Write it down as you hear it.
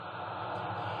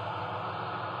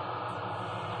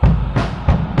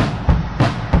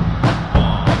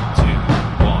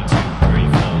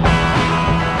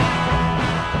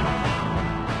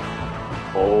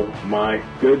My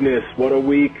goodness, what a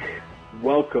week.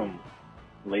 Welcome,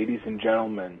 ladies and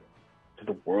gentlemen, to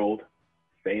the world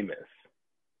famous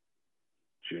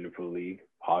Juniper League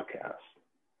podcast.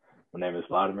 My name is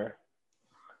Vladimir.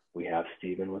 We have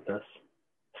Steven with us.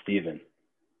 Steven,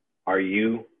 are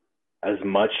you as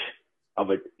much of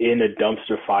in a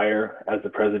dumpster fire as the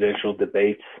presidential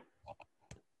debates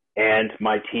and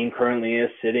my team currently is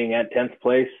sitting at 10th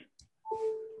place?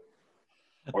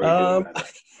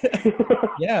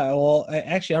 Yeah, well,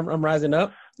 I'm rising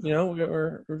up. You know,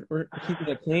 we're keeping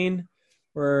it clean.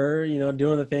 We're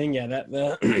doing the thing. Yeah, that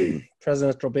the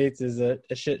presidential debates is a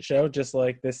shit show, just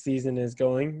like this season is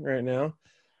going right now.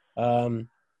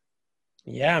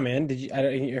 Yeah, man.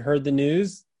 You heard the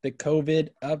news? The COVID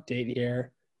update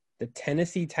here. The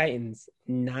Tennessee Titans,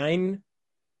 4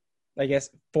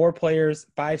 players,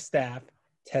 5 staff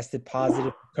tested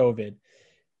positive for COVID.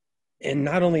 And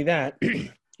not only that,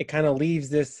 it kind of leaves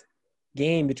this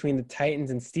game between the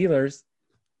Titans and Steelers.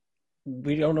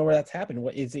 We don't know where that's happened.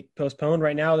 What is it postponed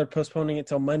right now? They're postponing it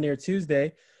till Monday or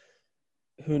Tuesday.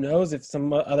 Who knows if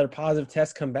some other positive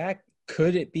tests come back?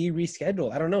 Could it be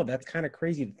rescheduled? I don't know. That's kind of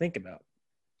crazy to think about.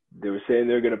 They were saying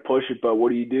they're going to push it, but what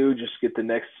do you do? Just get the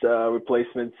next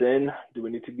replacements in? Do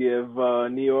we need to give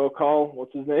Neo a call?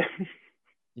 What's his name?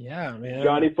 Yeah, man.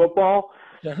 Johnny Football?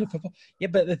 Johnny Football. Yeah,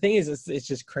 but the thing is, it's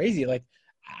just crazy. Like,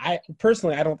 I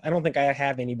personally, I don't think I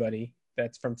have anybody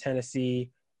that's from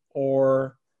Tennessee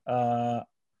or from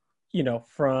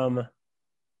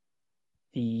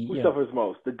the. Who suffers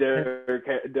most? The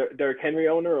Derrick Henry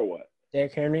owner or what?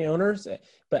 Derrick Henry owners,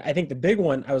 but I think the big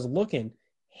one I was looking.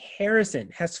 Harrison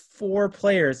has 4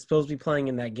 players supposed to be playing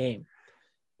in that game,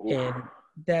 and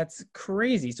that's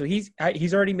crazy. So he's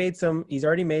already made some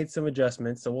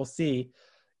adjustments. So we'll see.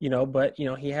 But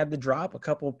he had to drop a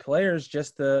couple of players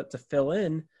just to fill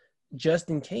in, just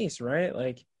in case, right?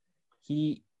 Like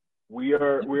we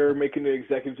are making an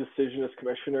executive decision as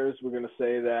commissioners. We're going to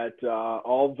say that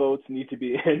all votes need to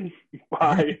be in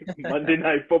by Monday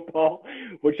Night Football.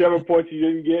 Whichever points you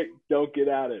didn't get, don't get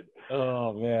added.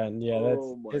 Oh man, yeah,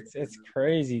 it's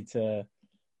crazy to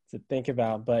think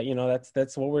about, but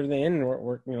that's what we're in.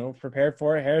 We're prepared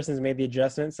for it. Harrison's made the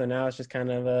adjustment, so now it's just kind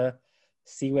of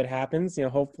see what happens.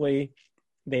 Hopefully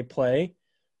they play,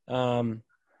 but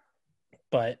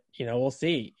we'll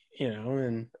see.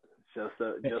 And just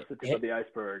the tip of the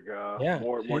iceberg. Yeah,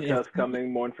 more tests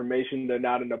coming, more information. They're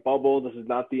not in a bubble. This is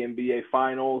not the NBA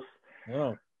Finals.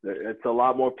 No. It's a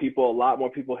lot more people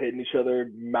hitting each other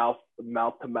mouth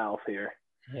to mouth here.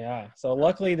 Yeah. So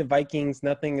luckily the Vikings,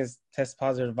 nothing is test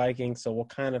positive Vikings, so we'll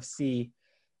kind of see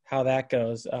how that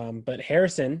goes. But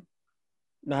Harrison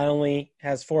not only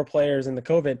has 4 players in the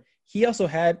COVID, he also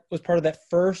was part of that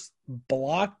first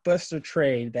blockbuster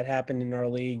trade that happened in our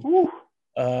league. Whew.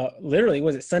 Literally,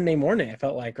 was it Sunday morning? I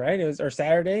felt like, right? It was, or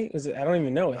Saturday? I don't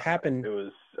even know. It happened.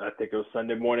 I think it was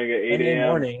Sunday morning at 8 a.m. Sunday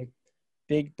morning.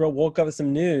 Big bro woke up with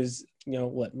some news.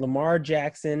 Lamar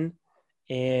Jackson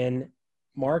and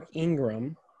Mark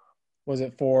Ingram. Was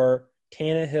it for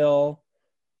Tannehill,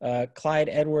 Clyde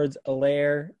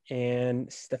Edwards-Helaire, and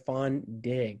Stephon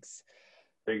Diggs?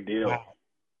 Big deal.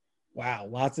 Wow.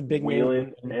 Lots of big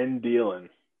wheeling and dealing.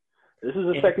 This is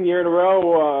the second year in a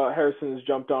row Harrison has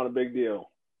jumped on a big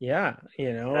deal. Yeah,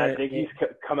 I think he's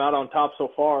come out on top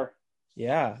so far.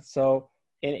 Yeah, so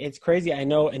and it's crazy. I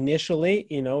know initially,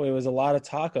 it was a lot of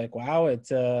talk like, wow,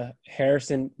 it's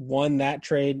Harrison won that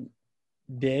trade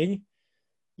big.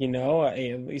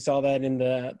 We saw that in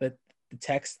the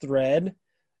text thread,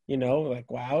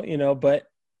 like, wow, but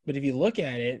if you look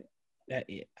at it,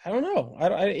 I don't know.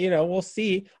 We'll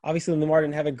see. Obviously, Lamar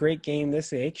didn't have a great game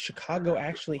this week. Chicago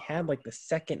actually had like the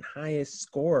second highest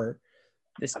score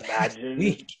this past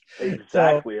week.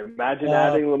 Exactly. So, imagine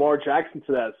adding Lamar Jackson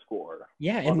to that score.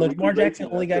 Yeah, and Lamar Jackson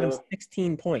only got him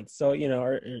 16 points. So,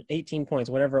 or 18 points,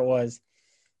 whatever it was.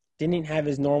 Didn't have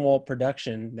his normal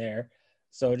production there.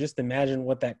 So just imagine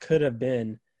what that could have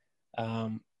been.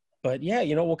 But yeah,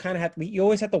 we'll kind of you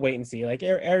always have to wait and see. Like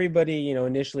everybody,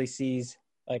 initially sees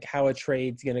like how a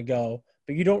trade's going to go,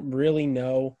 but you don't really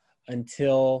know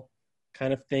until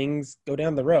kind of things go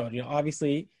down the road.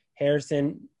 Obviously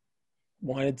Harrison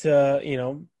wanted to,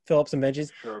 fill up some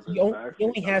benches. Sure, he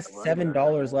only has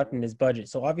 $7 left in his budget.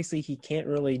 So obviously he can't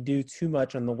really do too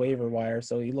much on the waiver wire.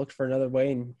 So he looked for another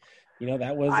way, and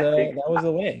that was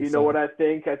the way. You know what I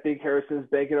think? I think Harrison's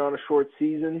banking on a short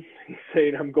season. He's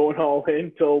saying, I'm going all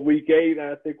in till week 8, and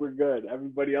I think we're good.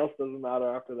 Everybody else doesn't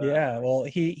matter after that. Yeah, well,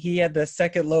 he had the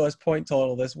second lowest point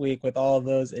total this week with all of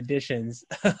those additions.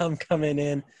 Coming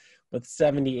in with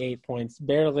 78 points,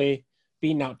 barely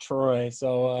beating out Troy.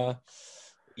 So,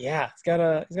 he's got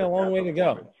a long way to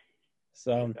go.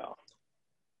 So,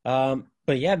 Yeah.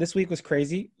 but yeah, this week was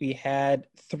crazy. We had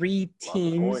 3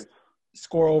 teams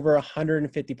score over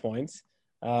 150 points.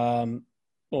 What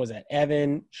was that?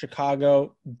 Evan,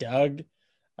 Chicago, Doug.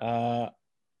 That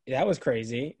was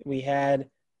crazy. We had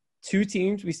 2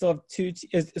 teams. We still have 2.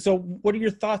 So what are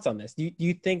your thoughts on this? Do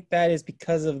you think that is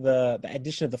because of the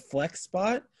addition of the flex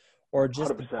spot, or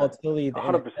just 100%. The volatility of the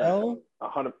 100%. NFL?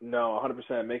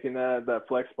 100%. Making that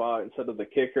flex spot instead of the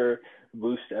kicker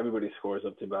boost everybody's scores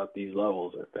up to about these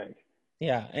levels, I think.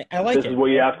 Yeah, I like it. This is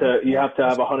where you have to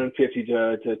have 150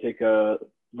 to take a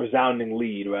resounding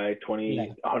lead, right?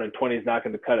 120 is not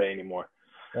going to cut it anymore.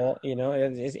 Well,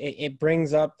 it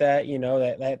brings up that,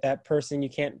 that person you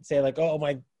can't say like, oh,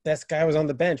 my best guy was on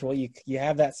the bench. Well, you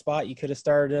have that spot. You could have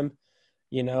started him,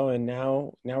 and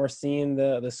now we're seeing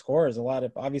the scores.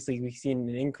 Obviously we've seen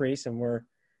an increase and we're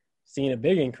seeing a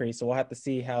big increase. So we'll have to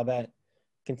see how that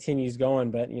continues going.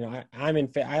 But,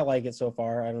 I like it so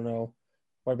far. I don't know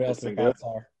what everybody else's thoughts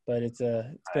are, but it's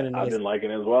been a nice. I've been liking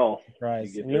it as well.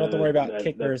 Surprise. And you don't have to worry about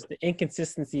kickers. The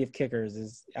inconsistency of kickers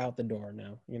is out the door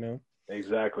now,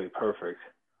 Exactly. Perfect.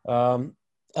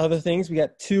 Other things, we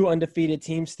got 2 undefeated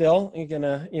teams still. You're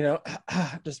gonna,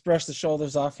 just brush the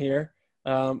shoulders off here.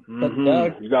 But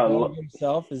Doug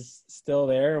himself is still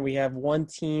there, and we have 1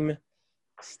 team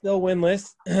still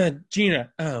winless,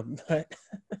 Gina. But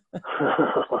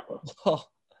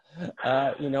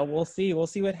we'll see. We'll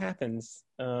see what happens.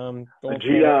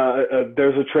 Gina,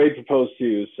 there's a trade proposed to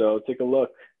you, so take a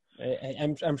look.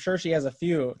 I'm sure she has a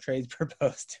few trades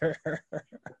proposed to her.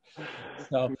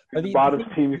 So, but the bottom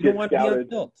teams get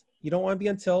scouted. You don't want to be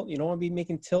on tilt. You don't want to be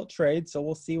making tilt trades. So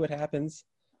we'll see what happens.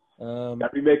 Got to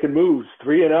be making moves,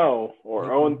 3-0 or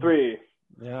 0-3.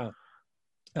 Yeah.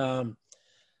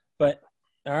 But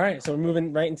all right. So we're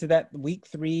moving right into that week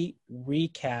 3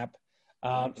 recap.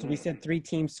 So we said 3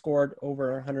 teams scored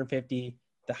over 150.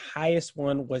 The highest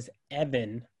one was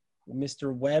Evan,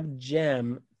 Mr. Web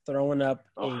Gem, throwing up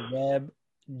a Web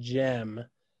Gem,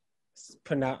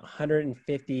 putting out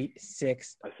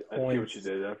 156 points. I see what you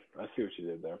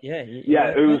did there.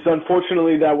 Yeah. It was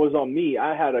unfortunately that was on me.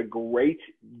 I had a great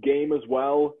game as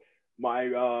well. My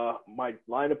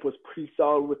lineup was pretty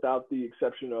solid without the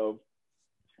exception of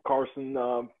Carson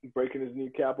breaking his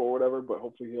kneecap or whatever, but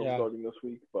hopefully he'll be starting this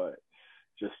week. But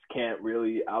just can't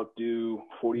really outdo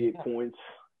 48 points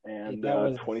and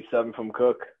 27 from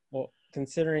Cook. Well,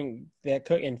 considering that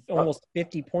Cook and almost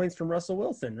 50 points from Russell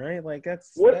Wilson, right? Like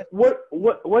what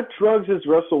drugs is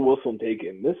Russell Wilson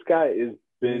taking? This guy has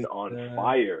been on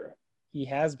fire. He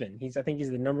has been. I think he's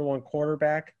the number 1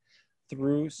 quarterback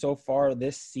through so far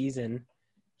this season.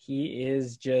 He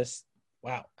is just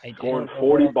wow. Scoring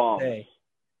 40 bombs.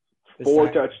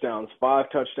 4 touchdowns,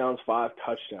 5 touchdowns, 5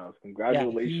 touchdowns.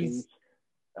 Congratulations,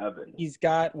 Evan. He's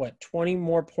got 20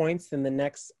 more points than the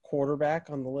next quarterback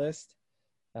on the list.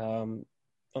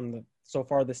 So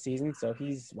far this season. So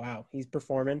he's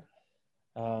performing.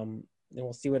 And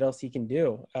we'll see what else he can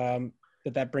do.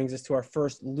 But that brings us to our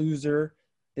first loser.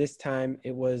 This time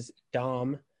it was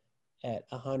Dom at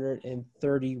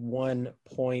 131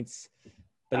 points.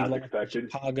 But he lost to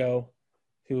Chicago,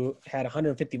 who had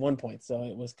 151 points. So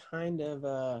it was kind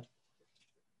of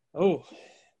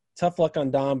tough luck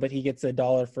on Dom, but he gets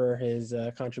 $1 for his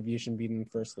contribution beating the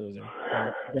first loser.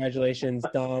 Congratulations,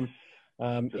 Dom.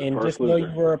 And just know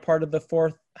you were a part of the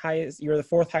 4th highest. You were the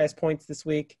 4th highest points this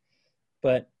week,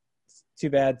 but too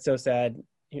bad, so sad.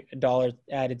 $1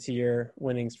 added to your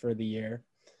winnings for the year.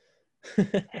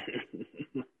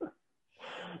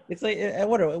 It's like at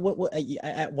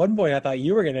one point I thought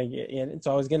you were gonna get in,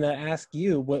 so I was gonna ask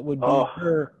you what would be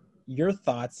your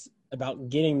thoughts about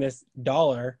getting this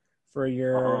 $1 for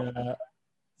your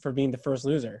for being the first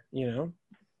loser.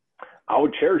 I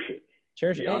would cherish it.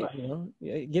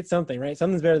 Get something, right?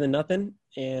 Something's better than nothing,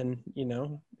 and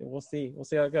we'll see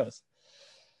how it goes.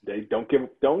 They don't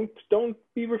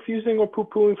be refusing or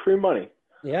poo-pooing free money.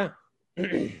 Yeah.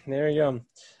 There you go.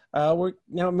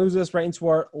 Now it moves us right into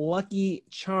our Lucky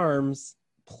Charms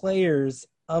players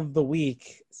of the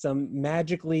week. Some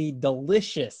magically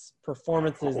delicious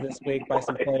performances this week by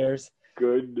some players.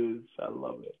 Goodness, I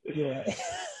love it. Yeah.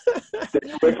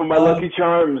 Stay away from my Lucky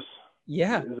Charms.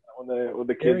 Yeah. When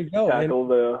the kids tackle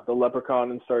the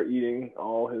leprechaun and start eating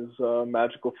all his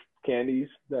magical candies.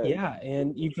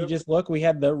 And if you just look, we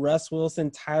had the Russ Wilson,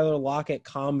 Tyler Lockett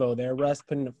combo there. Russ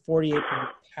putting up 48,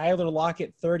 Tyler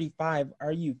Lockett 35.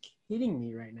 Are you kidding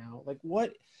me right now? Like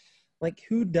what? Like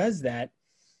who does that?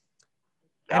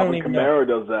 Alvin Kamara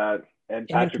does that, and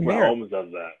Patrick Mahomes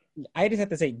does that. I just have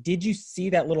to say, did you see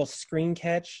that little screen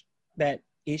catch that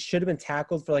it should have been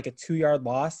tackled for like a 2-yard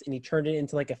loss, and he turned it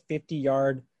into like a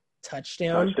 50-yard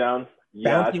touchdown?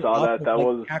 Yeah, I bouncing saw off that. of That like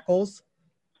was tackles.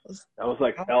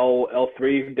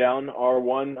 L3 down,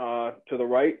 R1 to the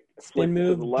right, Spin flick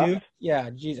to the move, left. juke. Yeah,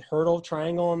 geez, hurdle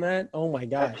triangle on that. Oh my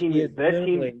That gosh. team, He is that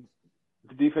literally, team,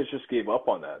 the defense just gave up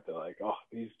on that. They're like, oh,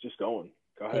 he's just going.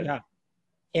 Go ahead. yeah.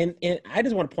 And I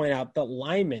just want to point out the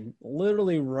lineman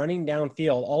literally running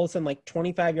downfield, all of a sudden like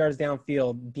 25 yards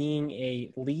downfield, being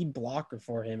a lead blocker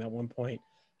for him at one point.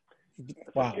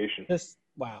 Wow. Dedication. Just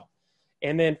wow.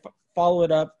 And then follow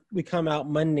it up. We come out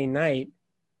Monday night,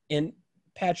 and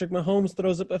Patrick Mahomes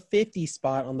throws up a 50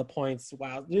 spot on the points.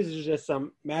 Wow. These are just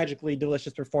some magically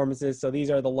delicious performances. So these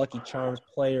are the Lucky Charms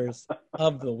players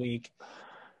of the week.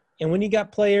 And when you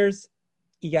got players,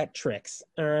 you got tricks.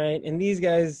 All right. And these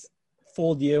guys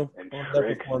fooled you And on their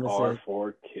tricks performances. are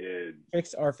for kids.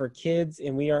 Tricks are for kids,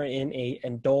 and we are in an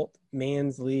adult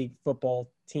man's league football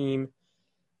team.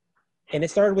 And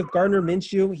it started with Gardner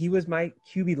Minshew. He was my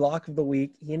QB lock of the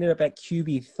week. He ended up at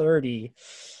QB 30.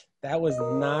 That was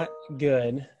not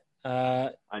good.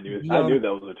 I knew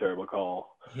that was a terrible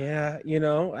call. Yeah,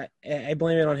 I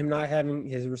blame it on him not having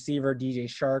his receiver, DJ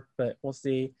Shark, but we'll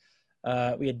see.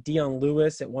 We had Dion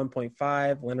Lewis at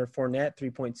 1.5, Leonard Fournette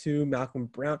 3.2, Malcolm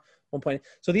Brown 1.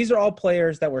 So these are all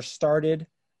players that were started.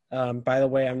 By the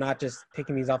way, I'm not just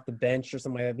picking these off the bench or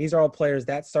something like that. These are all players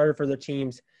that started for their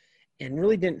teams and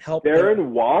really didn't help. Darren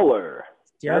Waller,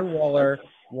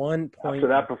 1 point.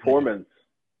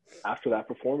 After that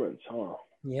performance, huh?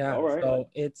 Yeah. All right. So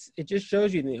it just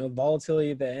shows you the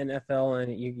volatility of the NFL,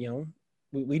 and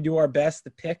we do our best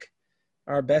to pick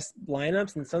our best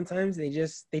lineups, and sometimes they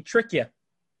trick you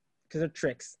because they're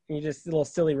tricks. You're just a little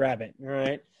silly rabbit. All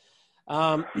right.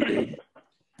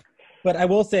 But I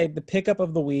will say the pickup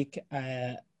of the week,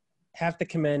 I have to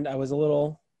commend. I was a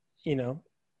little,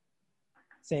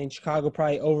 saying Chicago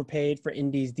probably overpaid for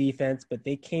Indy's defense, but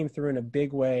they came through in a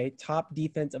big way. Top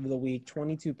defense of the week,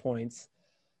 22 points.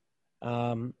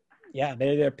 Yeah,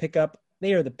 they're their pickup.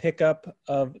 They are the pickup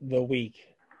of the week.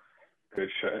 Good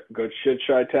shit,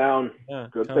 Chi-Town. Yeah,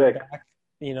 good pick. Back.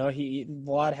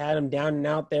 Vlad had him down and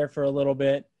out there for a little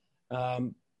bit,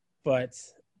 but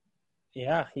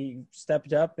yeah, he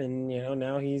stepped up, and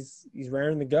now he's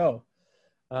raring to go.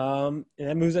 And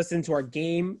that moves us into our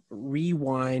game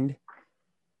rewind.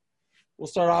 We'll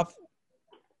start off,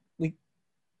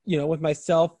 with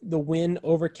myself, the win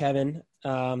over Kevin.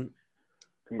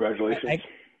 Congratulations. I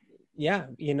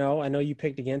know you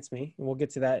picked against me, and we'll get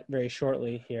to that very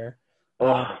shortly here.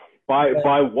 By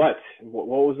what? What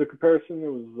was the comparison?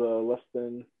 It was less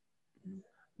than.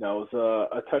 No, it was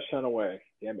a touchdown away.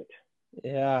 Damn it.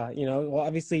 Yeah, well,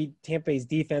 obviously Tampa Bay's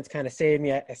defense kind of saved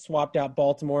me. I swapped out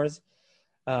Baltimore's.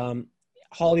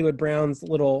 Hollywood Brown's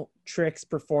little tricks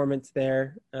performance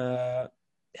there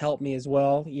helped me as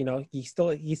well. He still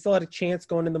had a chance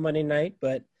going into Monday night,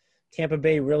 but Tampa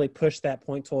Bay really pushed that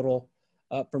point total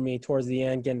up for me towards the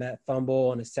end, getting that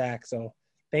fumble and a sack. So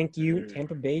thank you,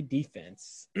 Tampa Bay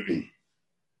defense. There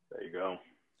you go.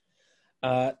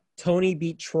 Tony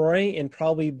beat Troy in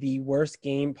probably the worst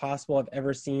game possible I've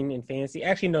ever seen in fantasy.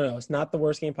 Actually, no, it's not the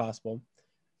worst game possible.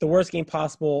 The worst game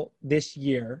possible this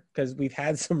year, because we've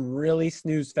had some really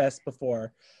snooze fest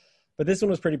before. But this one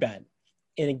was pretty bad.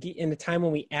 In a time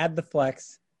when we add the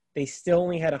flex, they still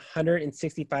only had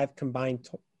 165 combined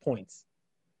points.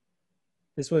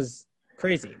 This was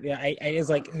crazy. Yeah, I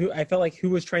felt like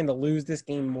who was trying to lose this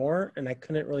game more, and I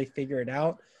couldn't really figure it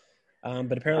out.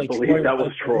 But apparently, I believe that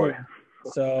was Troy.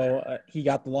 So he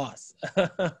got the loss.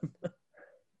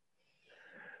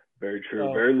 Very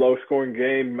true. Very low-scoring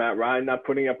game. Matt Ryan not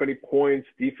putting up any points.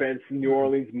 Defense in New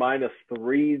Orleans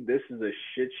 -3. This is a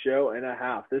shit show and a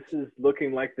half. This is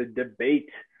looking like the debate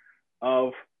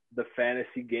of the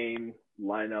fantasy game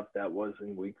lineup that was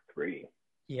in week 3.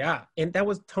 Yeah, and that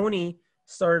was Tony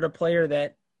started a player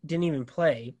that didn't even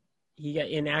play. He got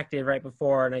inactive right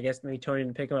before, and I guess maybe Tony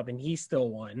didn't pick him up, and he still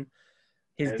won.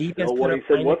 His defense put up he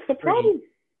said, "What's the problem?"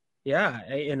 Yeah,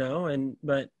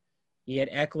 but he had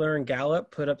Eckler and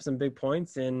Gallup put up some big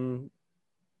points, and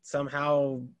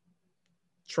somehow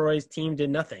Troy's team did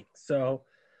nothing. So,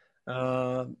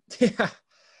 yeah,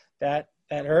 that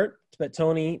hurt. But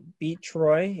Tony beat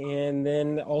Troy, and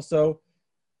then also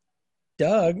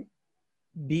Doug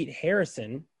beat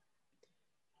Harrison.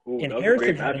 Ooh, and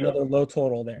Harrison had another low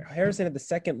total there. Harrison had the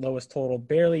second lowest total,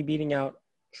 barely beating out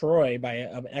Troy by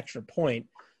an extra point.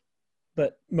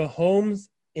 But Mahomes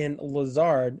and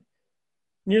Lazard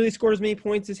nearly scored as many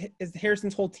points as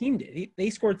Harrison's whole team did. They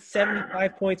scored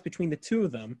 75 points between the two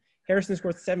of them. Harrison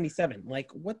scored 77.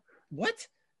 Like, what? What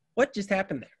just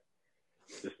happened there?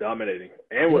 Just dominating.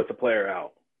 And with the player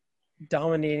out.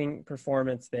 Dominating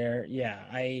performance there. Yeah,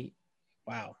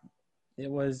 wow. It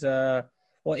was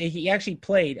Well, he actually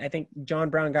played. I think John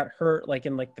Brown got hurt like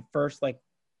in like the first like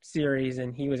series,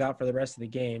 and he was out for the rest of the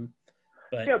game.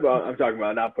 But yeah, but I'm talking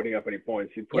about not putting up any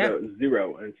points. He put out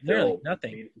 0 and literally still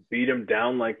nothing. beat him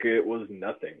down like it was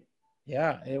nothing.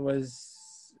 Yeah, it was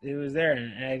there,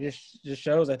 and it just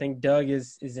shows. I think Doug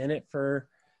is in it for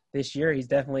this year. He's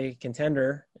definitely a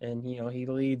contender, and he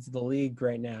leads the league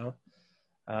right now.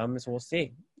 So we'll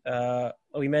see.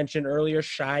 We mentioned earlier,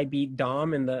 Shy beat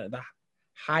Dom in the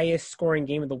highest scoring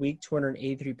game of the week,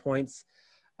 283 points.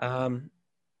 I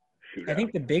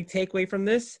think the big takeaway from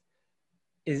this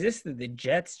is that the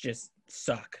Jets just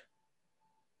suck.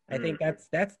 I think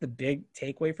that's the big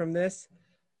takeaway from this.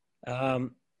 I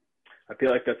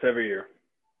feel like that's every year.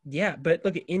 Yeah, but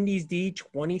look at Indy's D,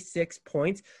 26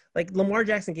 points. Like Lamar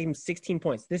Jackson gave him 16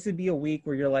 points. This would be a week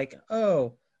where you're like,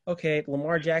 oh, okay,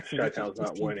 Lamar Jackson gets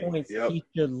 16 points. Yep. He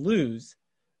should lose.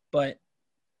 But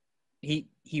he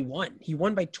won. He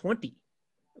won by 20.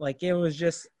 Like, it was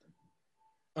just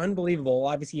unbelievable.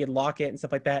 Obviously, he had Lockett and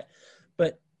stuff like that.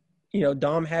 But,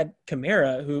 Dom had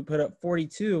Kamara, who put up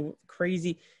 42.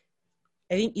 Crazy.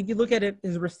 I think if you look at it,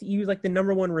 he was like the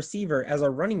number one receiver as a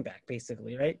running back,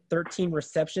 basically, right? 13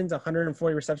 receptions,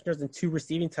 140 reception yards, and 2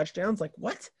 receiving touchdowns. Like,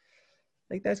 what?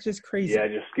 Like, that's just crazy. Yeah,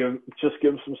 just give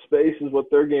them some space is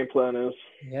what their game plan is.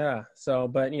 Yeah. So,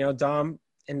 but, Dom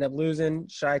ended up losing.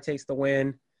 Shy takes the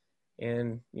win.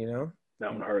 And,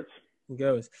 that one hurts. He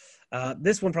goes.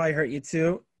 This one probably hurt you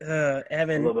too.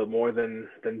 Evan. A little bit more than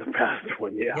the past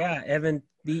one, yeah. Yeah, Evan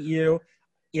beat you.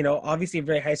 Obviously a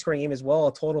very high-scoring game as well,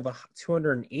 a total of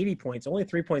 280 points, only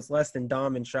 3 points less than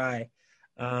Dom and Shy.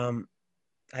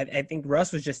 I think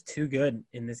Russ was just too good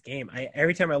in this game.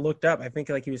 Every time I looked up, I think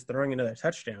like he was throwing another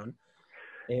touchdown.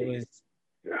 It was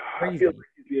crazy. I feel like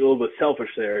he's being a little bit selfish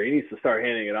there. He needs to start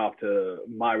handing it off to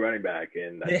my running back,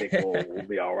 and I think we'll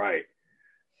be all right.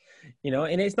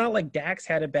 And it's not like Dax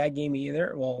had a bad game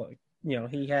either. Well,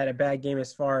 he had a bad game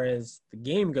as far as the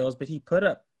game goes, but he put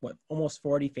up, almost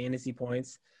 40 fantasy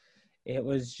points. It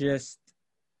was just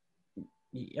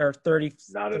or 30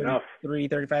 not enough.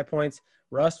 35 points.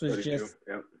 Russ was 32, just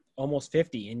almost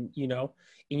 50. And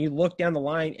you look down the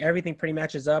line, everything pretty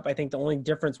matches up. I think the only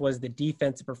difference was the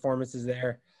defensive performances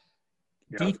there.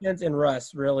 Defense and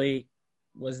Russ really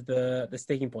was the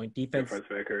sticking point. Defense. Difference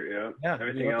maker, yeah.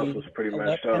 Everything else was pretty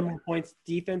matched up. 10 more points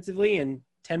defensively and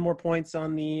 10 more points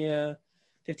on the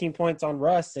 15 points on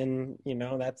Russ, and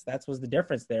that's was the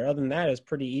difference there. Other than that, it was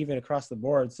pretty even across the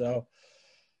board. So,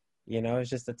 it's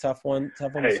just a tough one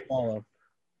to swallow.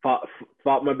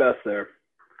 Fought my best there.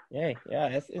 Yeah,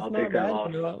 it's not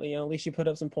bad. At least you put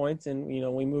up some points, and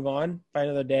we move on. Find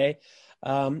another day.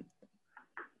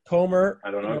 Comer.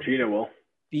 I don't know if Gina will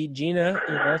beat Gina.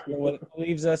 So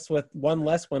leaves us with one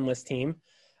less winless team.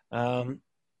 I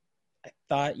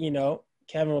thought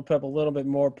Kevin will put up a little bit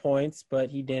more points, but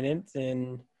he didn't.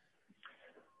 And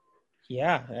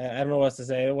yeah, I don't know what else to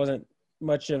say. It wasn't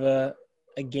much of a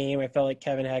game. I felt like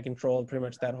Kevin had controlled pretty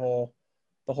much the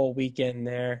whole weekend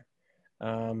there.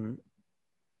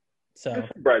 So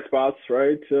bright spots,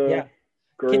 right? Yeah.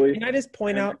 Gurley. Can I just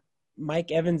point out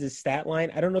Mike Evans' stat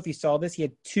line? I don't know if you saw this. He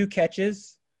had 2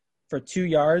 catches for 2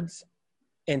 yards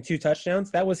and 2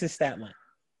 touchdowns. That was his stat line.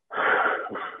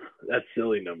 That's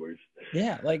silly numbers.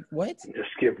 Yeah, like what? Just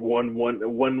give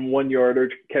one yarder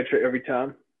catch it every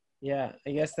time. Yeah,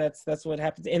 I guess that's what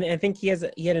happens. And I think he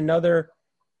had another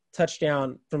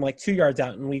touchdown from like 2 yards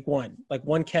out in week 1. Like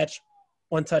 1 catch,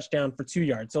 1 touchdown for 2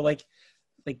 yards. So like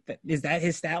is that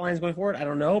his stat lines going forward? I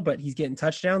don't know, but he's getting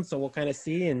touchdowns, so we'll kind of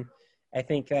see. And I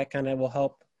think that kind of will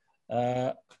help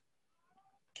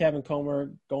Kevin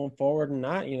Comer going forward and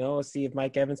not. Let's see if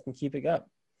Mike Evans can keep it up.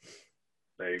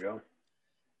 There you go.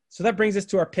 So that brings us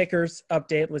to our pickers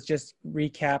update. Let's just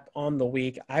recap on the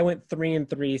week. I went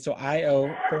 3-3, so I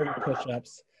owe 30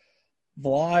 push-ups.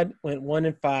 Vlad went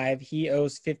 1-5. He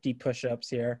owes 50 push-ups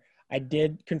here. I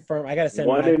did confirm. I got to send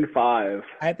 1-5.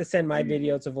 I had to send my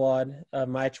video to Vlad,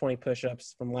 my 20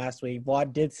 push-ups from last week.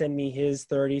 Vlad did send me his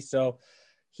 30, so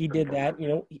he did that.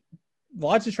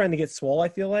 Vlad's just trying to get swole, I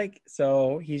feel like,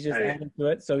 so he's just adding to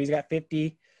it. So he's got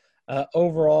 50.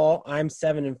 Overall, I'm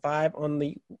 7-5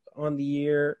 on the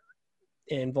year,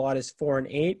 and Vlad is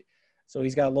 4-8. So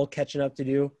he's got a little catching up to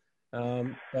do.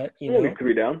 But only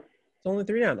 3 down. It's only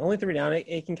 3 down. Only 3 down.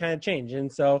 It can kind of change. And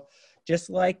so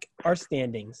just like our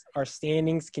standings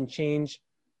can change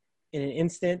in an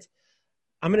instant.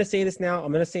 I'm going to say this now.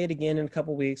 I'm going to say it again in a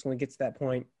couple weeks when we get to that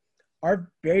point. Our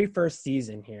very first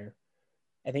season here,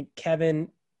 I think Kevin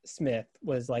Smith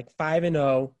was like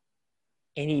 5-0,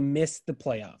 and he missed the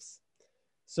playoffs.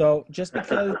 So just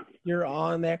because you're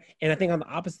on there, and I think on the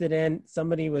opposite end,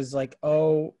 somebody was like,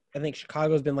 oh, I think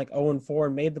Chicago's been like 0-4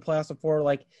 and made the playoffs before.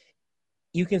 Like,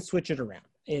 you can switch it around.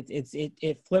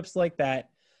 It flips like that.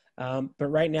 But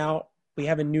right now we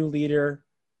have a new leader,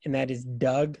 and that is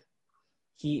Doug.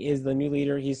 He is the new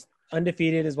leader. He's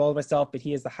undefeated as well as myself, but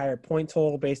he has the higher point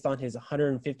total based on his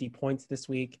 150 points this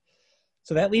week.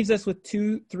 So that leaves us with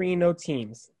 2 3-0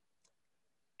 teams.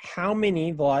 How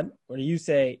many, Vlad, or do you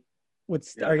say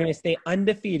are going to stay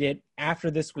undefeated after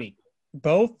this week?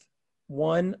 Both,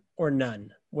 one, or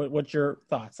none? What's your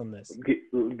thoughts on this?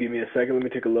 Give me a second. Let me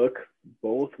take a look.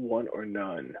 Both, one, or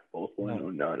none. Both, one,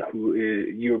 or none. Who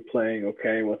is you're playing?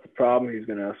 Okay, what's the problem? He's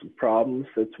going to have some problems.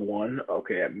 That's one.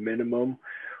 Okay, at minimum.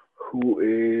 Who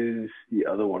is the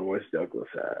other one? Where's Douglas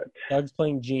at? Doug's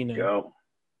playing Gina. Go.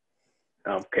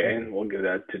 Okay, and we'll give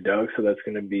that to Doug. So that's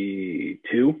going to be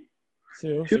 2.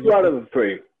 2 out of the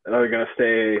 3. And are going to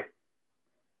stay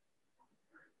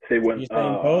when you're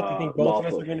saying both? You think both lawfully.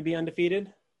 of us are going to be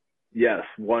undefeated? Yes,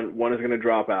 one is going to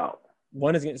drop out.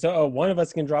 One is one of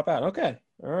us can drop out. Okay,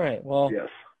 all right. Well, yes,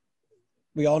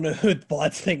 we all know who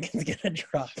Vlad's thinking is going to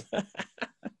drop,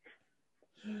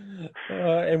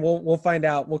 and we'll find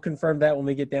out. We'll confirm that when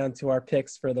we get down to our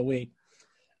picks for the week.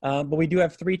 But we do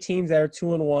have 3 teams that are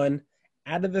 2-1.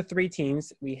 Out of the 3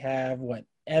 teams, we have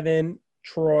Evan,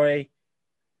 Troy,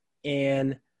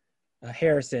 and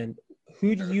Harrison.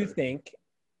 Who do you think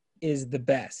is the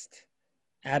best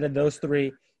out of those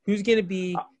 3? Who's going to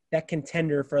be that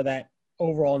contender for that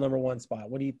overall number 1 spot?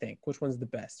 What do you think? Which one's the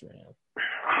best right now?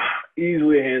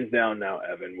 Easily, hands down now,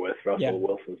 Evan, with Russell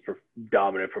Wilson's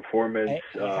dominant performance.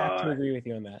 I have to agree with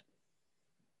you on that.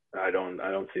 I don't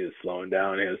see it slowing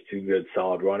down. He has 2 good,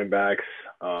 solid running backs,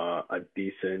 a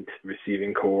decent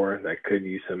receiving core that could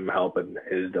use some help in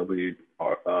his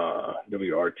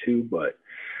WR2, but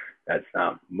that's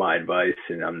not my advice,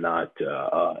 and I'm not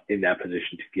in that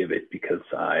position to give it because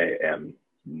I am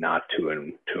not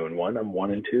 2-1. I'm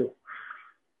 1-2.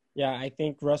 Yeah, I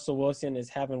think Russell Wilson is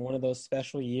having one of those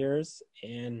special years,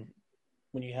 and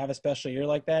when you have a special year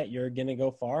like that, you're gonna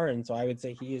go far. And so I would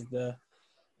say he's the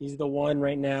one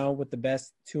right now with the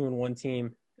best 2-1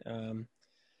 team. All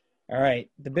right,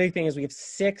 the big thing is we have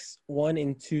 6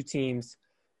 1-2 teams.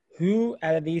 Who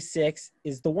out of these 6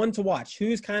 is the one to watch?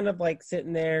 Who's kind of like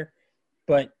sitting there,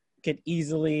 but could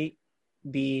easily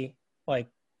be like?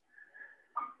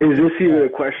 Is this even a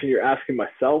question you're asking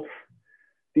myself?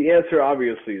 The answer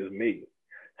obviously is me.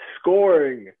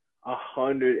 Scoring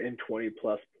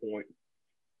 120-plus points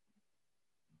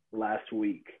last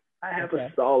week. I have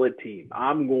a solid team.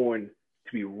 I'm going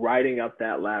to be riding up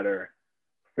that ladder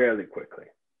fairly quickly.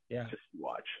 Yeah. Just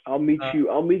watch. I'll meet you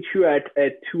at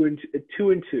 2-2.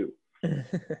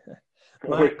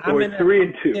 or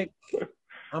 3-2.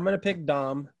 I'm gonna pick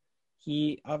Dom.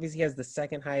 He obviously has the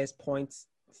second highest points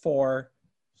for.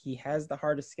 He has the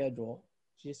hardest schedule.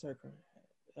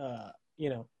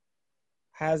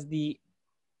 Has the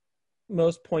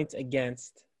most points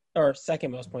against, or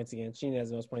second most points against. Gina has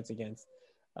the most points against.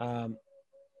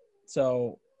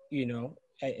 So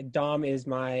Dom is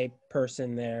my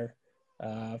person there.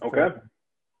 For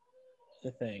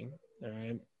the thing. All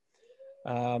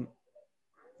right.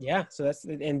 So that's,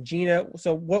 and Gina,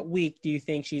 so what week do you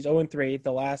think she's 0-3,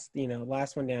 the last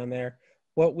one down there?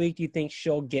 What week do you think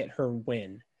she'll get her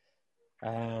win?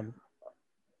 I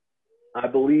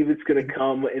believe it's going to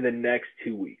come in the next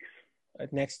 2 weeks.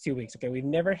 Next 2 weeks. Okay. We've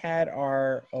never had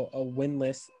a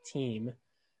winless team.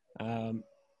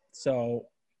 So,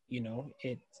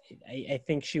 I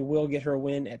think she will get her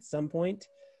win at some point.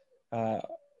 Let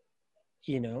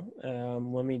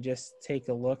me just take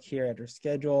a look here at her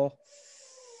schedule.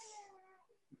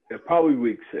 Yeah, probably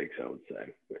week 6, I would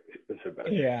say.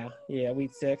 Yeah,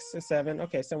 week 6 or 7.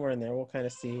 Okay, somewhere in there. We'll kind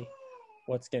of see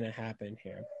what's going to happen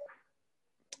here.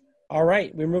 All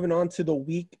right, we're moving on to the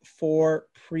week 4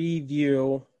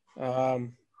 preview.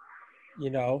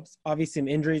 Obviously some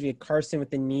injuries. We have Carson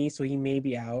with the knee, so he may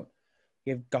be out.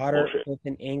 We have Goddard with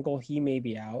an ankle. He may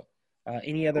be out.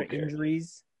 Any other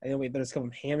injuries? I know there's a couple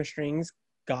of hamstrings.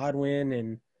 Godwin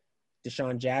and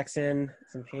Deshaun Jackson,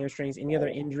 some hamstrings. Any other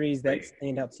injuries that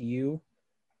stand out to you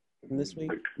from this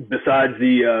week? Besides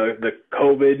the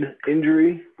COVID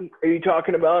injury, are you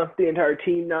talking about the entire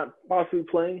team not possibly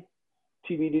playing?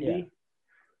 TBD?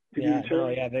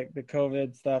 The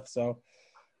COVID stuff. So,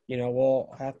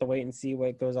 we'll have to wait and see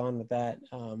what goes on with that.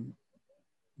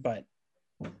 But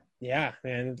yeah,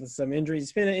 man, some injuries.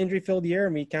 It's been an injury-filled year,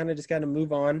 and we kind of just got to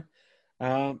move on.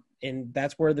 And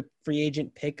that's where the free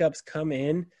agent pickups come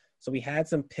in. So we had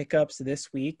some pickups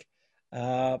this week.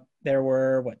 There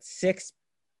were, 6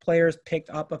 players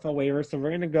picked up off a waiver. So we're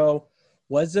going to go,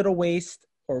 was it a waste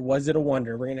or was it a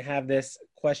wonder? We're going to have this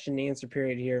question and answer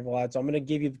period here, Vlad. So I'm going to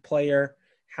give you the player,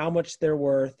 how much they're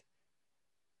worth.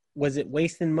 Was it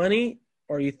wasting money,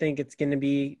 or you think it's going to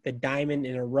be the diamond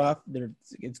in a rough?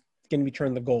 It's going to be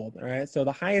turned to gold. All right. So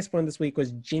the highest one this week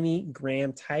was Jimmy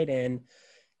Graham, tight end,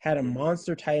 had a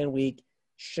monster tight end week.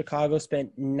 Chicago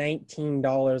spent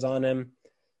 $19 on him.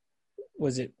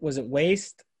 Was it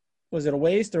waste? Was it a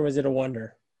waste, or was it a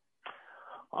wonder?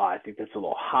 I think that's a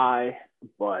little high,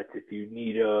 but if you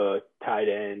need a tight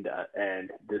end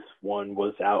and this one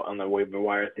was out on the waiver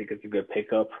wire, I think it's a good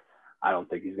pickup. I don't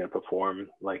think he's going to perform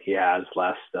like he has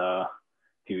last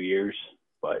few years,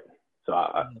 but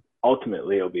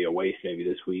ultimately it'll be a waste. Maybe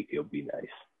this week it'll be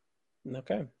nice.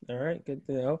 Okay. All right. Good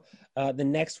to know. The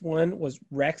next one was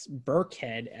Rex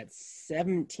Burkhead at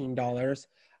 $17.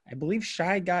 I believe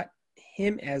Shy got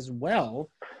him as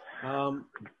well.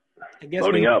 I guess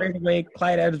when you trade away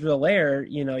Clyde Edwards-Helaire,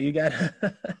 you got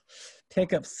to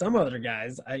pick up some other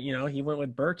guys. He went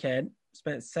with Burkhead,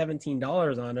 spent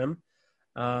 $17 on him.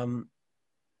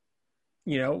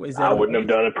 Is that I wouldn't have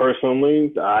done it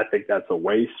personally. I think that's a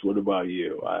waste. What about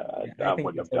you? I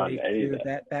wouldn't have done any of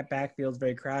that. That backfield's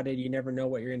very crowded. You never know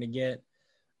what you're going to get,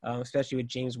 especially with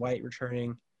James White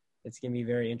returning. It's going to be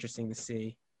very interesting to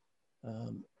see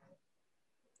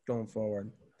going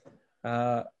forward.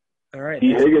 All right.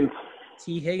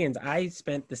 T. Higgins. I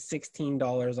spent the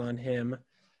 $16 on him.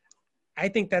 I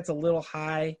think that's a little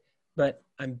high, but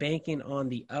I'm banking on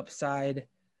the upside,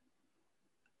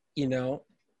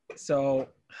 So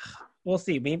we'll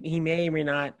see. Maybe he may or may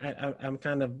not. I'm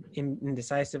kind of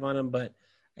indecisive on him, but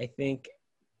I think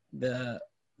the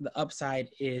upside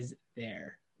is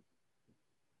there.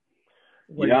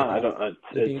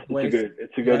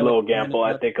 It's a good little gamble.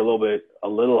 I think a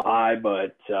little high,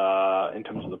 but in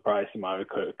terms of the price, you might have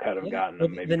could have gotten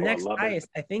him maybe the for next 11. highest.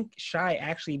 I think Shy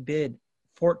actually bid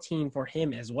 14 for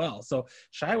him as well. So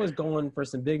Shy was going for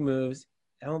some big moves.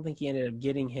 I don't think he ended up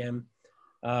getting him.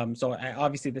 So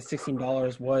obviously the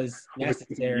 $16 was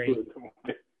necessary.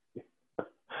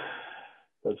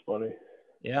 That's funny.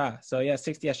 Yeah. So yeah,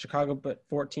 60 at Chicago, but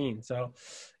 14. So,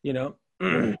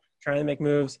 trying to make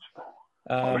moves.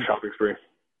 Shopping spree.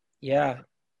 Yeah.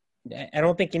 I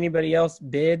don't think anybody else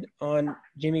bid on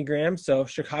Jimmy Graham. So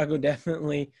Chicago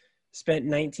definitely spent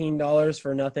 $19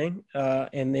 for nothing.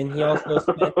 And then he also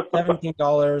spent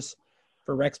 $17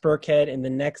 for Rex Burkhead. And the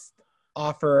next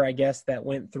offer, I guess, that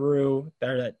went through,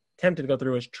 that attempted to go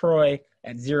through, was Troy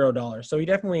at $0. So he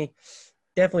definitely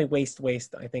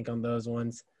waste, I think, on those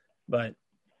ones. But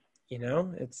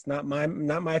it's not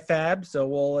my fab,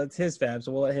 so it's his fab,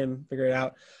 so we'll let him figure it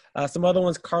out. Some other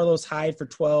ones: Carlos Hyde for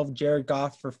 12, Jared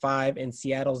Goff for 5, and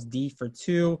Seattle's D for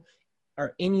 2.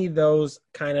 Are any of those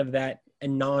kind of a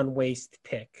non-waste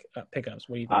pickups?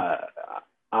 What do you think?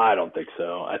 I don't think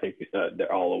so. I think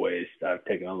they're all a waste. I've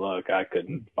taken a look. I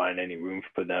couldn't find any room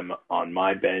for them on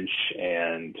my bench,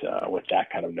 and with that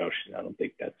kind of notion, I don't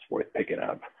think that's worth picking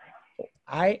up.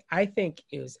 I think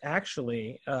it was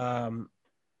actually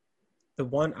the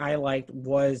one I liked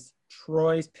was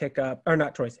Harrison's pickup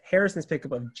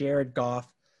of Jared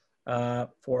Goff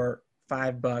for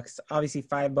 $5. Obviously,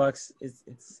 $5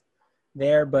 it's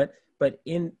there, but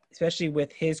especially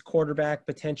with his quarterback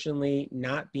potentially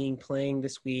not playing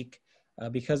this week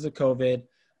because of COVID,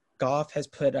 Goff has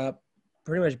put up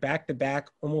pretty much back-to-back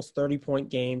almost 30-point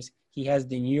games. He has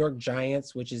the New York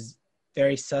Giants, which is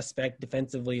very suspect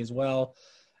defensively as well.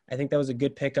 I think that was a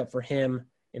good pickup for him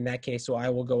in that case, so I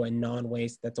will go a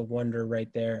non-waste. That's a wonder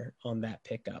right there on that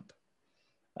pickup.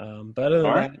 But other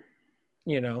than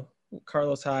that,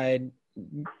 Carlos Hyde,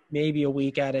 maybe a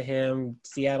week out of him.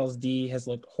 Seattle's D has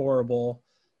looked horrible.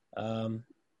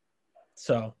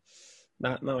 So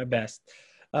not my best.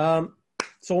 So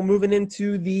we're moving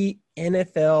into the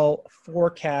NFL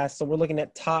forecast. So we're looking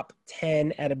at top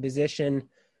 10 at a position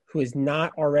who is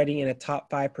not already in a top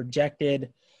 5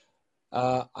 projected.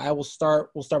 We'll start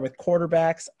with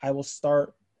quarterbacks. I will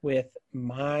start with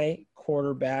my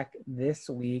quarterback this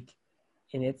week,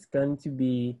 and it's going to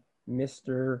be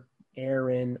Mr.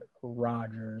 Aaron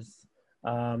Rodgers.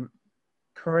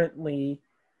 Currently,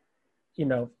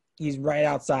 he's right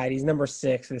outside. He's number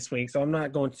 6 this week, so I'm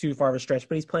not going too far of a stretch,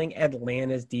 but he's playing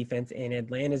Atlanta's defense, and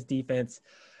Atlanta's defense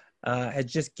has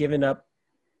just given up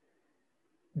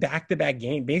back-to-back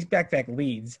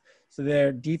leads. So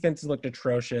their defense has looked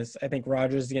atrocious. I think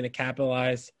Rodgers is going to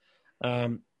capitalize.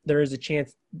 There is a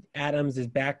chance Adams is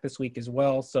back this week as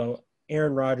well. So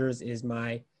Aaron Rodgers is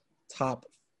my top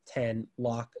 10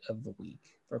 lock of the week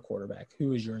for quarterback.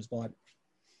 Who is yours, Vlad?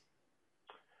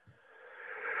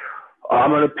 I'm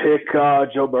going to pick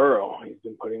Joe Burrow. He's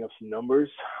been putting up some numbers.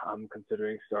 I'm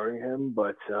considering starting him,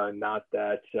 but not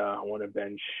that I want to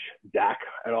bench Dak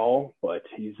at all. But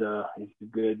he's a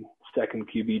good second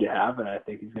QB to have, and I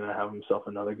think he's going to have himself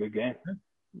another good game.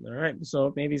 All right.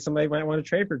 So maybe somebody might want to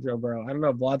trade for Joe Burrow. I don't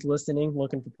know. Vlad's listening,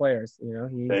 looking for players. You know,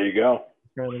 there you go.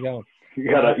 There we go.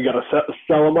 You gotta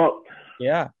sell them up.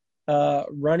 Yeah.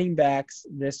 Running backs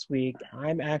this week,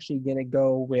 I'm actually going to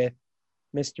go with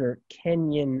Mr.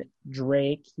 Kenyon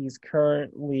Drake. He's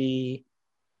currently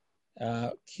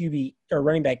QB or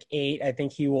running back 8. I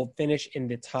think he will finish in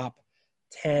the top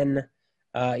 10.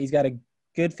 He's got a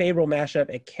good favorable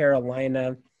matchup at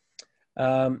Carolina.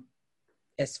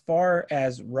 As far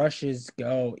as rushes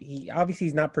go,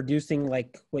 he's not producing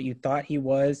like what you thought he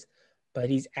was, but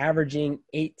he's averaging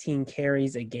 18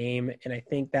 carries a game, and I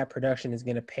think that production is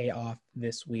going to pay off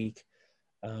this week.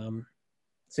 So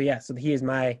he is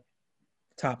my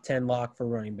top 10 lock for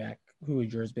running back. Who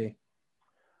would yours be?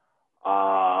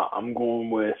 I'm going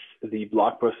with the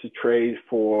blockbuster trade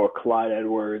for Clyde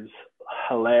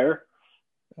Edwards-Helaire.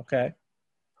 Okay.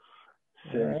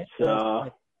 Since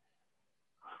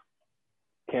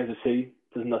Kansas City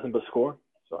does nothing but score.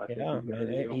 So I think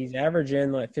he's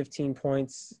averaging like 15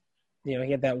 points. You know,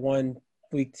 he had that one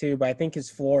week too, but I think his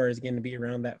floor is going to be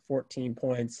around that 14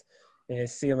 points, and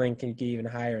his ceiling can get even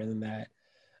higher than that.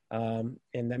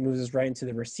 And that moves us right into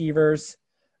the receivers.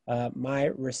 My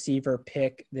receiver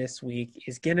pick this week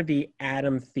is going to be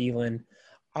Adam Thielen.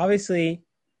 Obviously,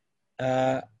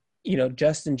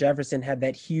 Justin Jefferson had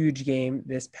that huge game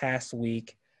this past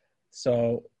week.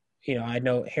 So, I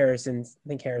know Harrison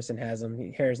has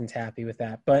him. Harrison's happy with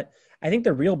that. But I think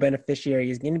the real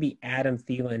beneficiary is going to be Adam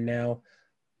Thielen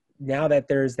now that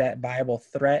there's that viable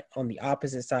threat on the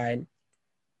opposite side.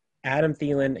 Adam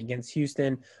Thielen against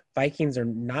Houston. Vikings are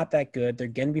not that good. They're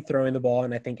going to be throwing the ball,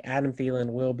 and I think Adam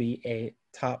Thielen will be a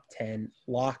top 10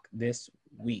 lock this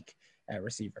week at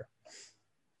receiver.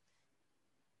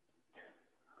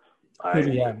 Who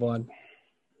do you have, Vaughn?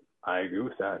 I agree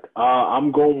with that.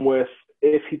 I'm going with,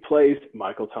 if he plays,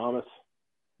 Michael Thomas.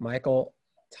 Michael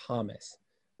Thomas.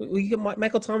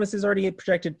 Michael Thomas is already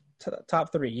projected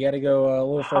top 3. You got to go a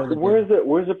little further.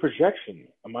 Where's the projection?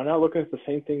 Am I not looking at the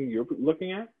same thing you're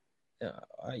looking at?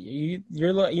 You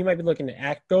might be looking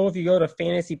at if you go to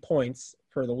fantasy points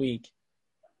for the week.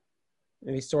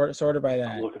 Maybe sorted by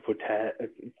that. I'm looking for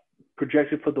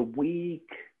projected for the week.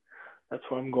 That's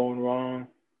where I'm going wrong.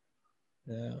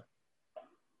 Yeah.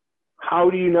 How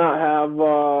do you not have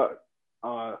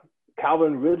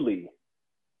Calvin Ridley?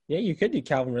 Yeah, you could do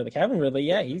Calvin Ridley. Calvin Ridley,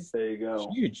 yeah, there you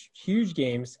go. Huge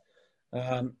games.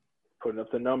 Putting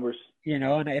up the numbers.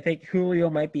 And I think Julio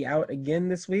might be out again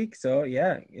this week. So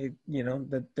yeah,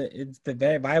 it's the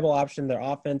very viable option. Their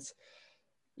offense,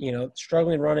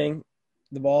 struggling running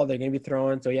the ball, they're going to be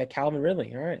throwing. So yeah, Calvin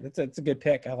Ridley. All right, that's a good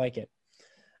pick. I like it.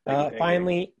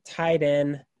 Finally, tight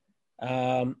end.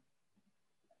 We're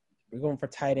going for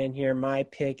tight end here. My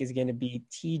pick is going to be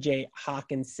T.J.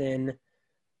 Hawkinson.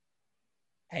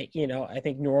 I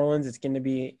think New Orleans is going to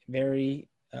be very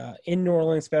in New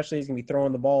Orleans, especially, he's going to be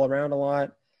throwing the ball around a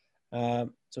lot.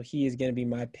 So he is going to be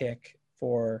my pick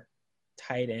for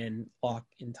tight end lock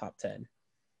in top 10.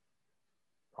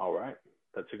 All right,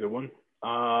 that's a good one.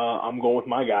 I'm going with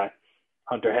my guy,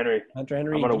 Hunter Henry. I'm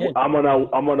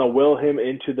gonna will him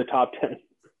into the top 10.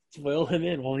 Will him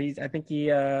in. Well, I don't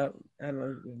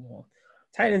know. Well,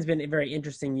 tight end's been a very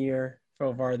interesting year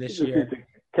so far this year.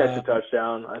 Catch a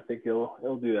touchdown. I think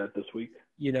he'll do that this week.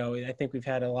 I think we've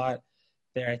had a lot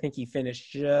there. I think he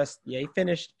finished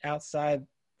outside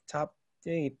top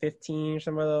 15 or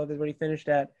somewhere, though. That's what he finished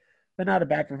at. But not a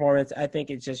bad performance. I think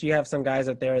it's just you have some guys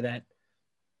out there that,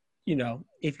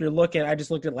 if you're looking, I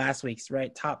just looked at last week's,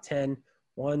 right? Top 10,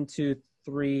 1, 2,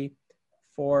 3,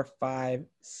 4, 5,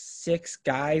 6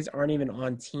 guys aren't even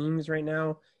on teams right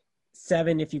now.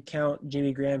 7 if you count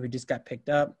Jimmy Graham, who just got picked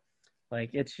up.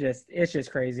 Like, it's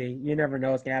just crazy. You never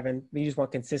know what's going to happen. You just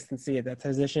want consistency at that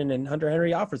position, and Hunter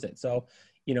Henry offers it. So,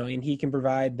 and he can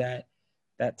provide that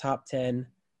top 10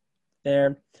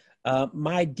 there.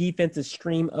 My defensive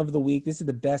stream of the week, this is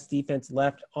the best defense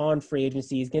left on free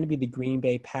agency, is going to be the Green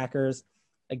Bay Packers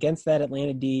against that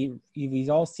Atlanta D. We've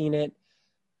all seen it.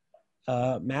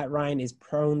 Matt Ryan is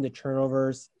prone to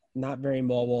turnovers, not very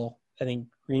mobile. I think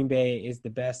Green Bay is the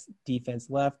best defense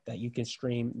left that you can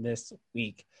stream this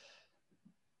week.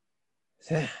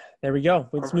 There we go.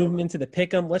 Let's move into the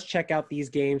pick'em. Let's check out these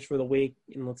games for the week,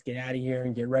 and let's get out of here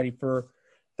and get ready for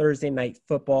Thursday night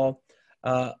football.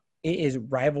 It is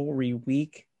rivalry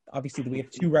week. Obviously, we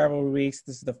have 2 rivalry weeks.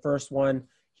 This is the first one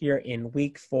here in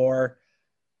week 4.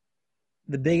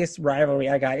 The biggest rivalry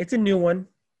I got, it's a new one.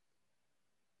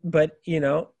 but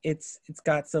it's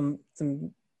got some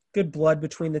good blood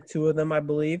between the two of them, I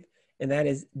believe, and that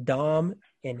is Dom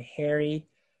and Harry.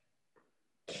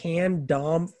 Can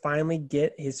Dom finally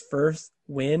get his first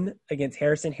win against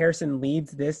Harrison? Harrison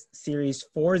leads this series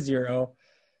 4-0.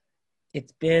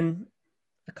 It's been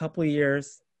a couple of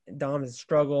years. Dom has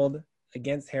struggled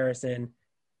against Harrison.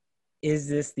 Is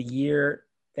this the year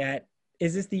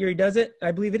he does it?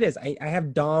 I believe it is. I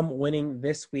have Dom winning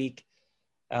this week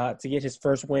to get his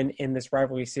first win in this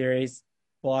rivalry series.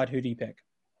 Vlad, who do you pick?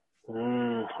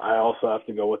 I also have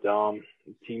to go with Dom.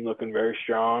 The team looking very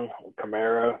strong.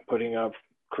 Kamara putting up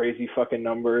crazy fucking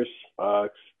numbers.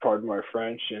 Pardon my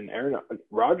French. And Aaron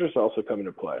Rodgers also coming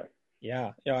to play.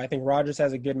 Yeah, I think Rodgers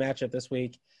has a good matchup this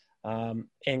week. And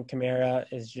Kamara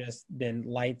has just been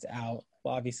lights out.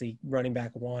 Well, obviously, running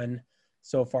back one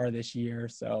so far this year.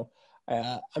 So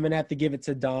I'm going to have to give it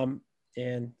to Dom.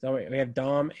 And so we have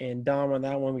Dom and Dom on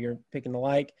that one. We are picking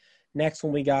alike. Next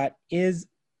one we got is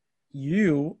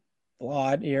you,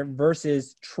 Vlad, here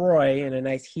versus Troy in a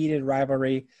nice heated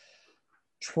rivalry.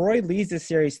 Troy leads the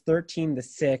series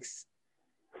 13-6.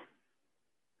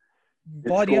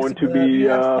 Vlad, you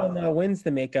have some wins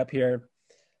to make up here.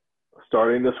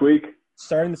 Starting this week.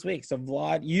 So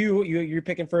Vlad, you're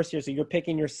picking first here. So you're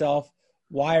picking yourself.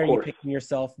 Why are you picking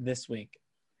yourself this week?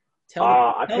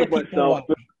 I pick myself.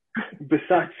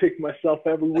 Besides picking myself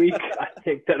every week, I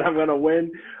think that I'm gonna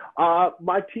win.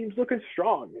 My team's looking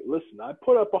strong. Listen, I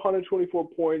put up 124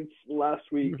 points last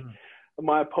week. Mm-hmm.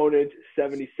 My opponent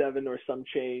 77 or some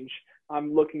change.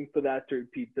 I'm looking for that to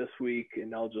repeat this week,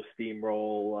 and I'll just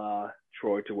steamroll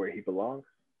Troy to where he belongs.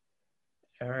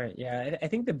 All right. Yeah, I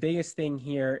think the biggest thing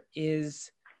here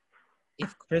is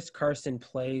if Chris Carson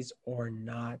plays or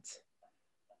not.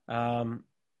 Because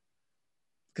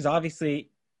obviously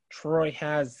Troy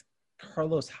has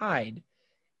Carlos Hyde.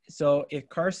 So if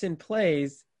Carson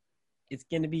plays, it's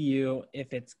going to be you.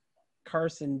 If it's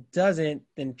Carson doesn't,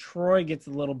 then Troy gets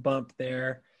a little bump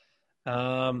there.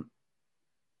 Oh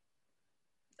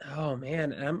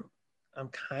man, I'm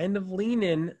kind of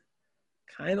leaning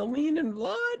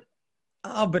Vlad.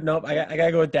 Oh, but nope, I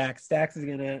gotta go with Dax. Dax is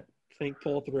gonna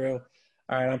pull through.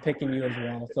 All right, I'm picking you as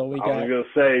well. So I was gonna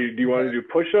say, do you want to do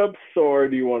push-ups or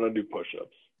do you want to do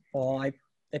push-ups? Well, I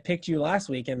picked you last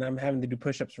week, and I'm having to do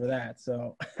push-ups for that.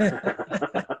 So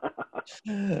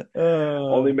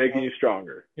only making you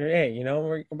stronger. Hey,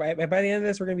 by the end of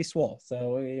this, we're gonna be swole.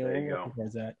 So there you go.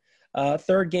 Towards that.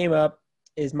 Third game up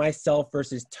is myself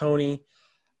versus Tony.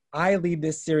 I lead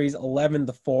this series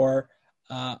 11-4.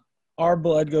 Our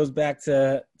blood goes back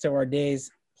to our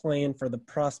days playing for the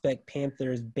Prospect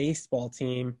Panthers baseball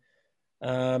team.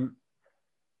 But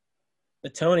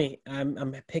Tony,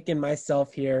 I'm picking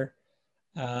myself here.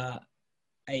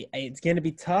 It's going to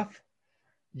be tough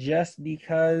just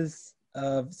because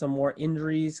of some more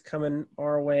injuries coming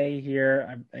our way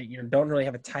here. I don't really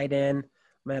have a tight end.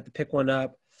 I'm going to have to pick one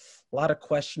up. A lot of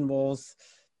questionables,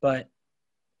 but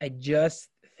I just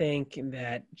think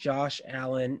that Josh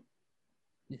Allen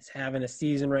is having a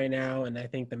season right now, and I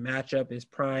think the matchup is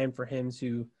prime for him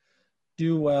to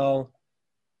do well.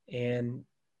 And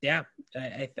yeah,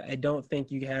 I don't think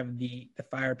you have the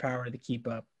firepower to keep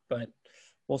up, but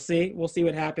we'll see. We'll see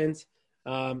what happens.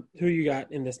 Who you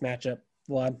got in this matchup,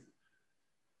 Vlad?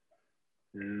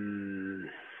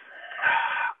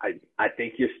 I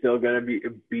think you're still going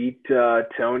to beat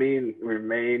Tony and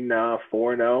remain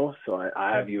 4-0. So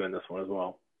I have you in this one as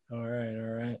well. All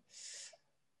right.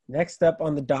 Next up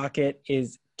on the docket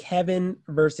is Kevin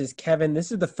versus Kevin.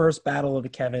 This is the first battle of the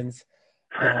Kevins.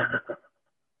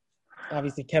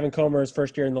 Obviously, Kevin Comer is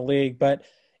first year in the league, but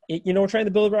we're trying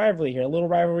to build a rivalry here, a little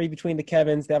rivalry between the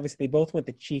Kevins. Obviously, they both went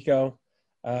to Chico.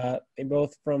 They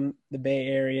both from the Bay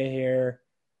Area here.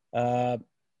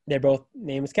 They're both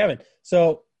named as Kevin.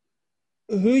 So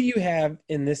who you have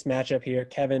in this matchup here,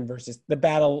 Kevin versus the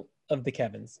battle of the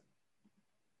Kevins?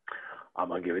 I'm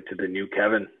going to give it to the new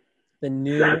Kevin. The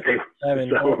new Kevin.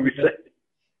 Is that what we said?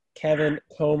 Kevin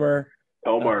Comer.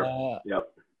 Yep.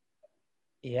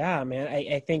 Yeah, man.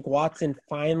 I think Watson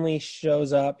finally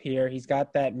shows up here. He's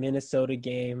got that Minnesota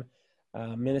game.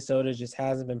 Minnesota just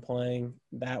hasn't been playing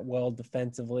that well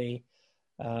defensively.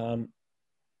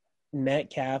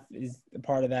 Metcalf is a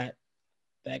part of that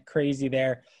crazy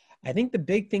there. I think the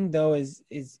big thing though is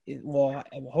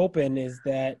I'm hoping is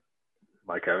that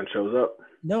Mike Evans shows up.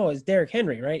 No, it's Derrick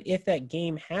Henry, right? If that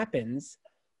game happens,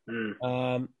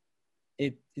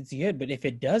 it's good. But if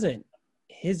it doesn't,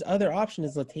 his other option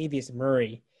is Latavius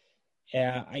Murray.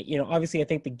 Obviously I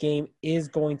think the game is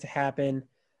going to happen.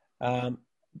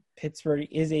 Pittsburgh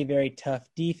is a very tough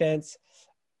defense.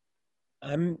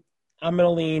 I'm going to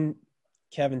lean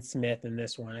Kevin Smith in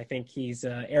this one. I think he's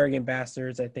Arrogant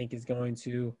Bastards. I think is going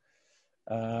to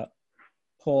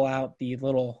pull out the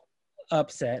little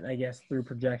upset, I guess, through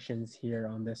projections here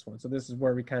on this one. So this is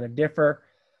where we kind of differ.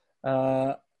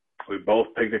 We both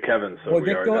picked a Kevin, so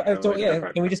we are definitely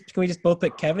different. Can we just both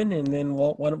pick Kevin, and then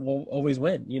we'll always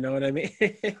win? You know what I mean?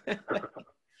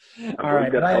 All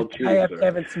right, but I have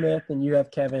Kevin Smith, and you have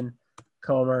Kevin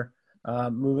Comer.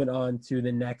 Moving on to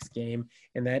the next game,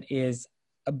 and that is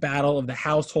a battle of the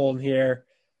household here.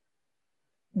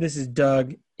 This is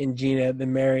Doug and Gina, the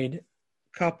married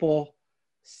couple.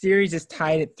 Series is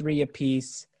tied at 3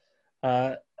 apiece.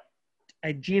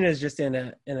 Gina's just in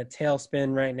a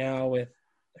tailspin right now with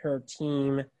her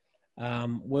team.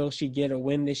 Will she get a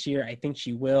win this year? I think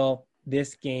she will.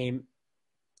 This game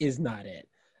is not it.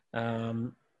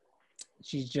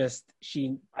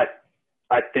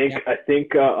 I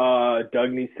think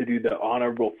Doug needs to do the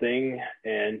honorable thing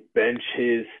and bench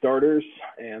his starters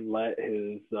and let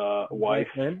his wife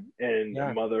and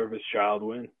the mother of his child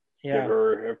win. Yeah. Give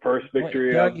her first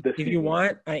victory Doug, of this season. If you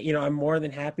want, I'm more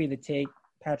than happy to take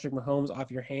Patrick Mahomes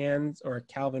off your hands or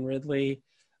Calvin Ridley.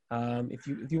 If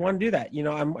you want to do that,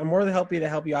 I'm more than happy to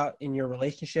help you out in your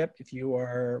relationship if you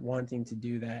are wanting to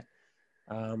do that.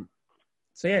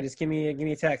 So yeah, just give me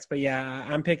a text. But yeah,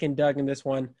 I'm picking Doug in this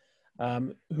one.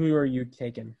 Who are you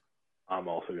taking? I'm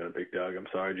also gonna pick Doug. I'm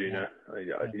sorry, Gina.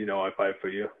 Yeah. I fight for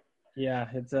you. Yeah,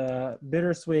 it's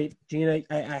bittersweet, Gina.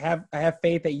 I have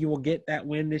faith that you will get that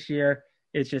win this year.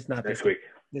 It's just not next week.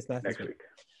 It's not next week.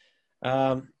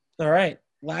 All right.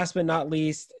 Last but not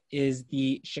least is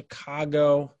the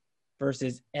Chicago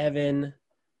versus Evan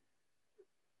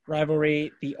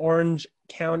rivalry, the Orange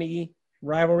County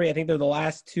rivalry. I think they're the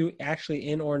last two actually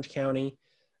in Orange County,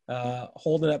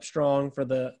 holding up strong for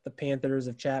the Panthers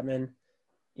of Chapman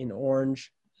in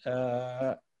Orange.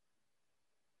 I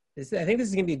think this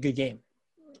is going to be a good game.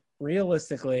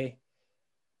 Realistically,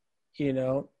 you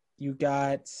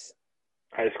got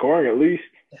high scoring at least.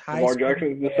 Lamar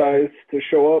Jackson decides to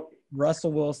show up.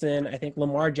 Russell Wilson. I think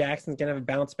Lamar Jackson's going to have a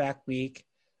bounce back week.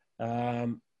 Yeah,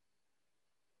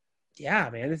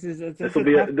 man, this will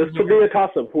be a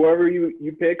toss up. Whoever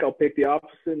you pick, I'll pick the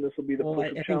opposite, and this will be the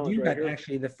push-up I challenge. think you right got here.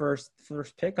 Actually the first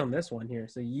pick on this one here,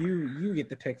 so you get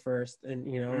the pick first,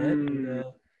 and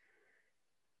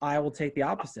I will take the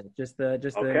opposite. Just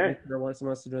okay. Someone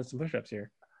else to do some push-ups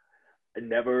here. I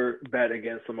never bet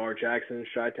against Lamar Jackson.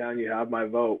 Chi-Town, you have my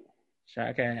vote.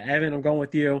 Okay, Evan, I'm going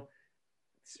with you.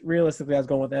 Realistically, I was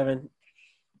going with Evan.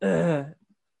 And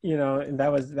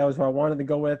that was what I wanted to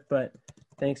go with, but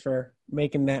thanks for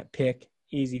making that pick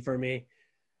easy for me.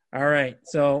 All right,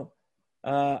 so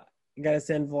I got to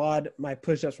send Vlad my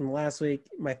push-ups from last week,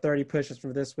 my 30 push-ups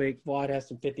from this week. Vlad has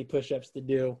some 50 push-ups to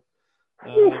do.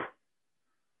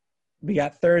 We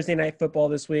got Thursday Night Football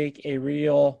this week, a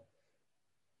real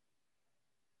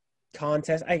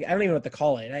contest. I don't even know what to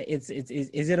call it. Is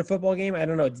it a football game? I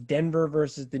don't know. It's Denver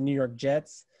versus the New York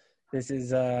Jets. This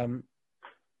is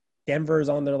Denver's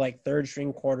on their third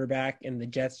string quarterback, and the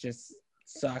Jets just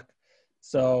suck.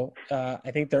 So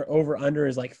I think their over under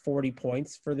is 40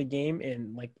 points for the game,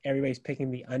 and everybody's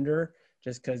picking the under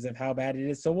just because of how bad it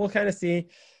is. So we'll kind of see.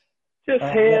 Just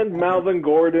hand Melvin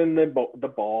Gordon the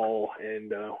ball,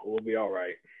 and we'll be all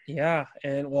right. Yeah,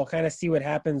 and we'll kind of see what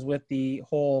happens with the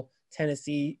whole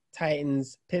Tennessee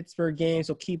Titans-Pittsburgh game,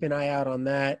 so keep an eye out on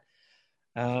that.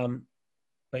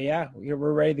 But, yeah,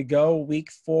 we're ready to go. Week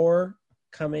 4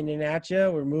 coming in at you.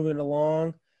 We're moving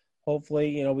along.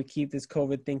 Hopefully, we keep this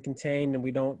COVID thing contained and we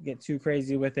don't get too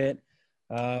crazy with it.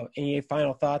 Any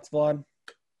final thoughts, Vlad?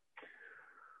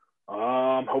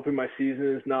 I'm hoping my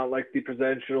season is not like the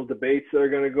presidential debates that are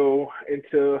going to go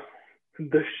into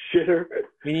the shitter.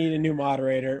 We need a new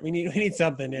moderator. We need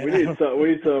something. We need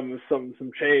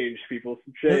some change, people.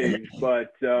 Some change.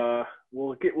 But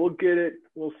we'll get it.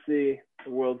 We'll see.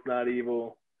 The world's not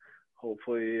evil.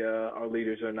 Hopefully, our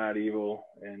leaders are not evil,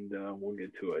 and we'll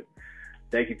get to it.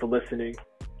 Thank you for listening.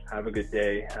 Have a good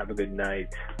day. Have a good night.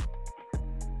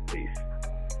 Peace.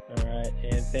 All right,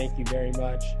 and thank you very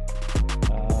much.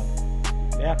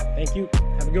 Yeah, thank you.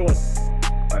 Have a good one.